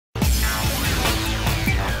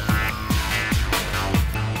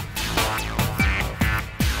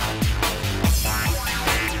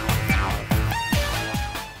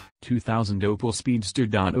2000 Opel Speedster.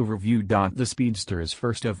 Overview. The Speedster is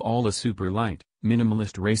first of all a super light,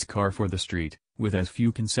 minimalist race car for the street, with as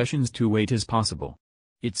few concessions to weight as possible.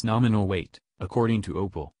 Its nominal weight, according to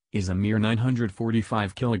Opel, is a mere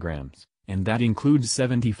 945 kilograms, and that includes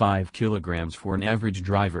 75 kilograms for an average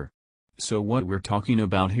driver. So what we're talking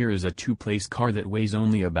about here is a two-place car that weighs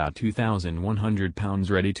only about 2,100 pounds,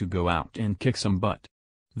 ready to go out and kick some butt.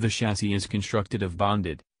 The chassis is constructed of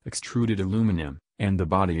bonded, extruded aluminum, and the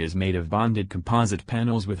body is made of bonded composite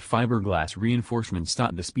panels with fiberglass reinforcements.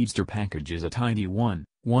 The Speedster package is a tidy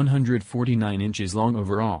 149 inches long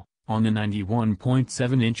overall, on a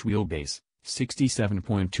 91.7-inch wheelbase,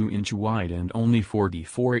 67.2-inch wide and only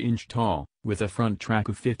 44-inch tall, with a front track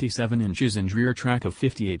of 57 inches and rear track of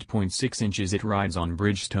 58.6 inches. It rides on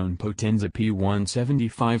Bridgestone Potenza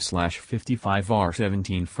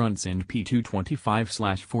P175/55R17 fronts and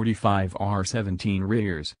P225/45R17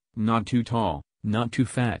 rears, not too tall, not too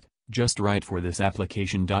fat, just right for this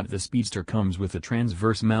application. The Speedster comes with a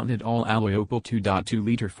transverse mounted all-alloy Opel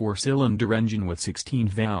 2.2-liter 4-cylinder engine with 16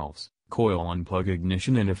 valves, coil-on-plug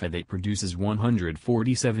ignition, and a that produces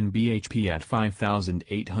 147 bhp at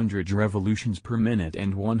 5,800 revolutions per minute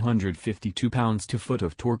and 152 pounds-to-foot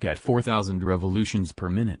of torque at 4,000 revolutions per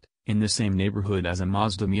minute, in the same neighborhood as a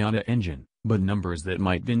Mazda Miata engine, but numbers that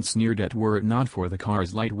might been sneered at were it not for the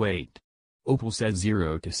car's lightweight. Opel says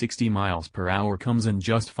 0 to 60 miles per hour comes in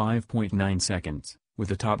just 5.9 seconds, with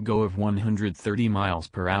a top go of 130 miles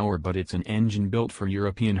per hour, but it's an engine built for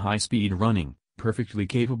European high-speed running, perfectly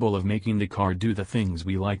capable of making the car do the things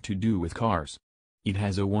we like to do with cars. It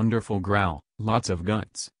has a wonderful growl, lots of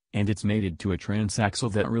guts, and it's mated to a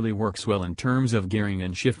transaxle that really works well in terms of gearing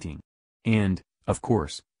and shifting. And, of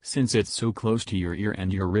course, since it's so close to your ear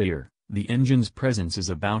and your rear, the engine's presence is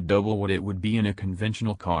about double what it would be in a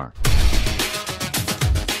conventional car.